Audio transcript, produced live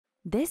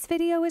This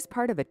video is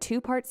part of a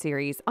two-part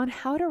series on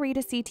how to read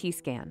a CT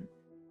scan.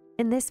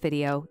 In this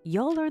video,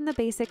 you'll learn the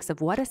basics of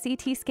what a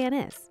CT scan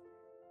is.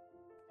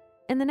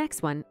 In the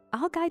next one,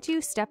 I'll guide you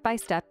step by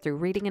step through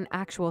reading an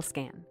actual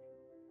scan.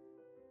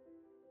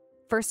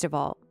 First of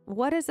all,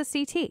 what is a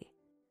CT?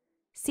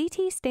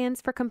 CT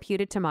stands for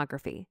computed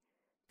tomography.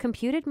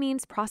 Computed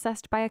means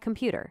processed by a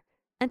computer,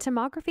 and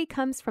tomography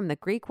comes from the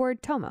Greek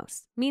word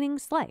tomos, meaning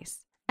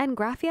slice, and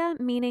graphia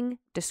meaning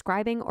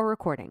describing or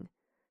recording.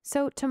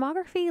 So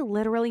tomography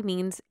literally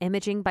means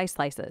imaging by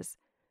slices.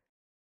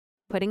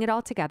 Putting it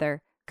all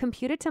together,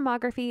 computed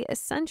tomography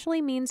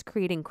essentially means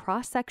creating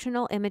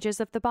cross-sectional images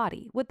of the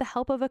body with the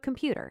help of a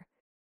computer.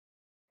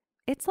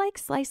 It's like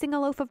slicing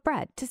a loaf of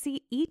bread to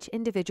see each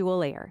individual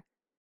layer.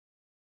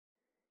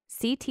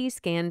 CT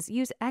scans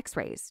use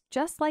X-rays,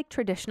 just like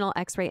traditional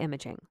X-ray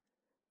imaging.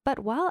 But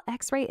while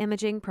X-ray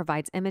imaging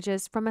provides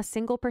images from a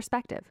single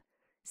perspective,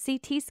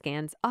 CT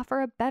scans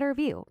offer a better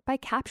view by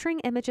capturing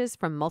images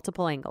from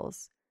multiple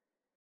angles.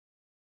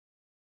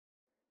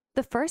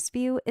 The first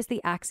view is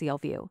the axial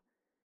view.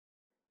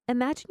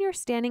 Imagine you're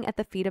standing at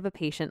the feet of a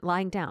patient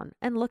lying down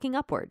and looking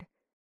upward.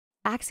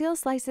 Axial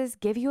slices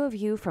give you a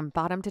view from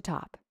bottom to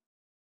top.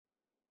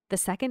 The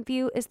second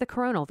view is the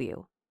coronal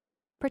view.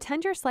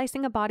 Pretend you're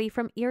slicing a body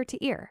from ear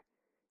to ear.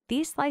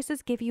 These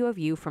slices give you a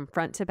view from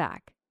front to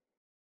back.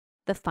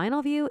 The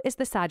final view is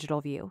the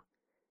sagittal view.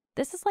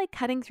 This is like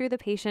cutting through the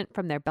patient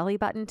from their belly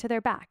button to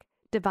their back,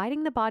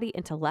 dividing the body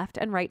into left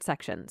and right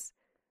sections.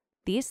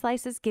 These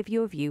slices give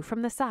you a view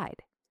from the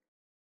side.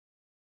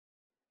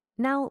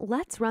 Now,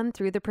 let's run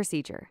through the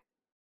procedure.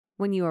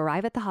 When you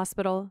arrive at the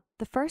hospital,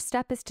 the first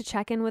step is to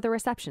check in with a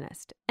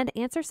receptionist and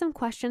answer some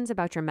questions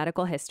about your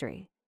medical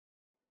history.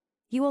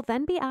 You will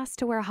then be asked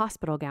to wear a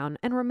hospital gown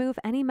and remove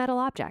any metal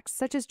objects,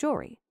 such as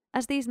jewelry,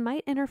 as these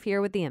might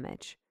interfere with the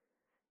image.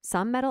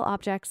 Some metal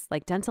objects,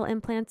 like dental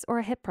implants or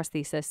a hip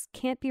prosthesis,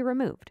 can't be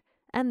removed,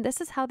 and this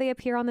is how they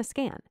appear on the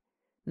scan.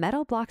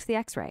 Metal blocks the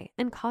X-ray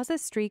and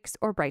causes streaks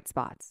or bright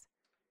spots.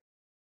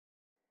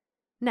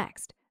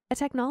 Next, a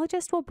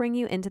technologist will bring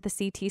you into the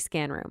CT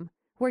scan room,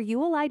 where you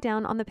will lie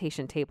down on the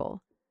patient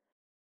table.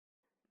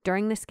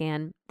 During the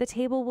scan, the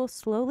table will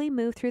slowly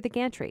move through the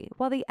gantry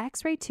while the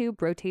X-ray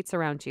tube rotates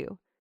around you,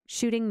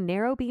 shooting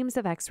narrow beams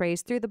of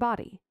X-rays through the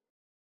body.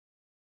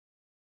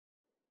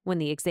 When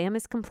the exam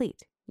is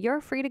complete,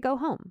 you're free to go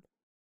home.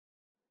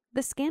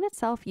 The scan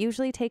itself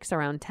usually takes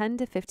around 10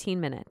 to 15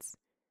 minutes.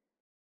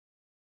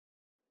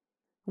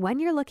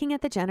 When you're looking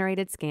at the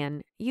generated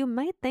scan, you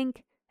might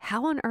think,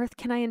 how on earth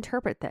can I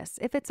interpret this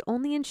if it's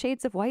only in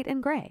shades of white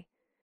and gray?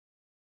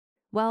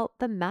 Well,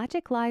 the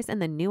magic lies in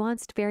the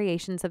nuanced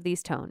variations of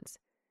these tones.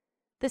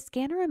 The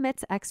scanner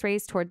emits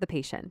X-rays toward the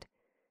patient.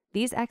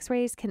 These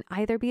X-rays can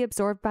either be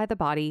absorbed by the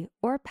body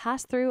or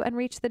pass through and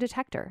reach the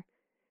detector.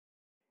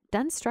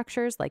 Dense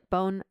structures like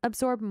bone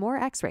absorb more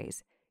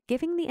X-rays,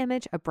 giving the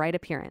image a bright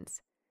appearance.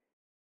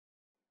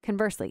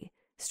 Conversely,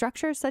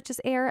 structures such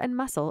as air and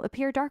muscle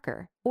appear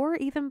darker or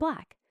even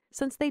black,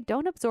 since they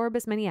don't absorb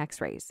as many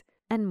X-rays,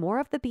 and more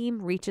of the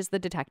beam reaches the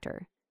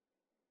detector.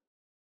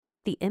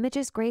 The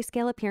image's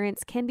grayscale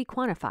appearance can be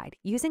quantified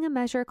using a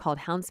measure called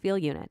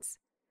Hounsfield Units.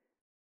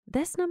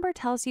 This number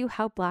tells you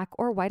how black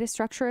or white a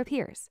structure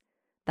appears.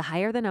 The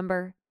higher the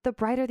number, the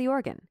brighter the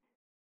organ.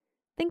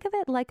 Think of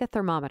it like a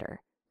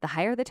thermometer. The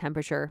higher the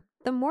temperature,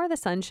 the more the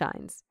sun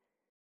shines.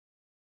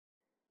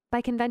 By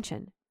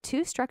convention,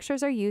 two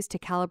structures are used to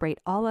calibrate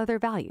all other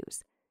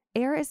values.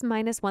 Air is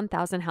minus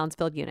 1,000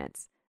 Hounsfield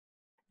units,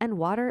 and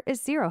water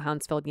is 0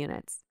 Hounsfield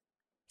units.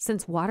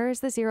 Since water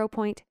is the 0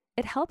 point,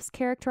 it helps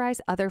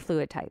characterize other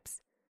fluid types.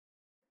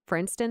 For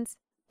instance,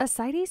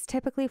 ascites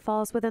typically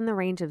falls within the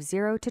range of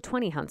 0 to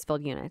 20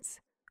 Hounsfield units,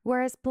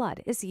 whereas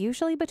blood is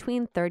usually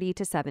between 30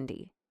 to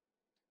 70.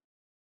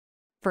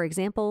 For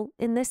example,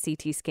 in this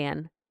CT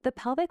scan, the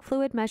pelvic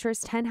fluid measures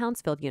 10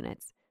 Hounsfield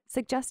units,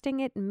 suggesting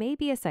it may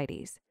be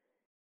ascites.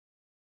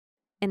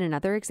 In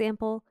another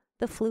example,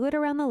 the fluid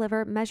around the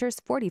liver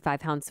measures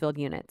 45 Hounsfield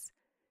units.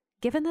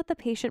 Given that the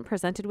patient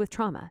presented with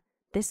trauma,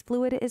 this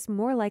fluid is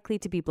more likely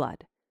to be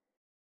blood.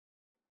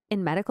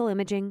 In medical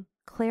imaging,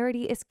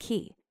 clarity is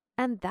key,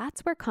 and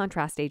that's where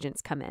contrast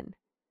agents come in.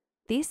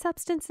 These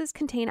substances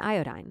contain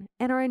iodine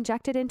and are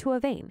injected into a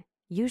vein,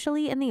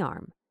 usually in the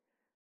arm.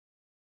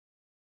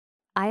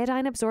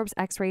 Iodine absorbs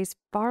X-rays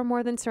far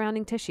more than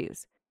surrounding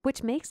tissues,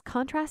 which makes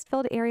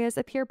contrast-filled areas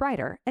appear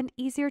brighter and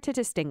easier to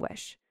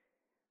distinguish.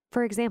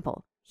 For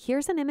example,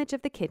 here's an image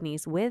of the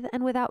kidneys with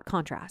and without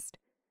contrast.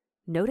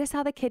 Notice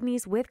how the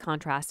kidneys with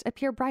contrast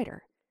appear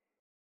brighter.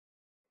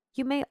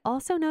 You may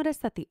also notice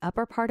that the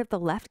upper part of the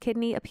left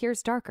kidney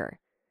appears darker.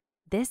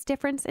 This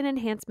difference in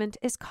enhancement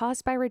is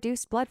caused by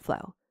reduced blood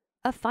flow,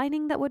 a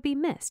finding that would be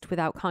missed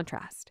without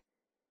contrast.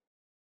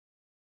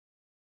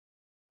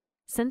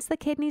 Since the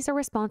kidneys are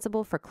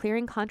responsible for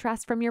clearing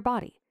contrast from your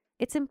body,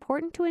 it's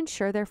important to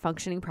ensure they're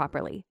functioning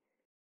properly.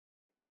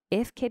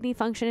 If kidney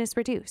function is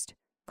reduced,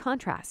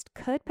 contrast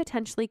could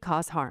potentially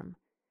cause harm.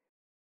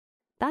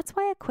 That's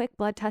why a quick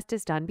blood test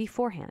is done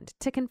beforehand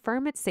to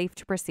confirm it's safe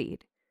to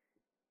proceed.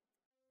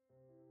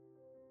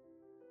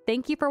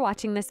 Thank you for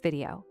watching this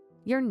video.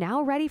 You're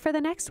now ready for the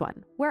next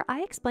one, where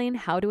I explain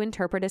how to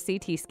interpret a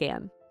CT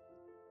scan.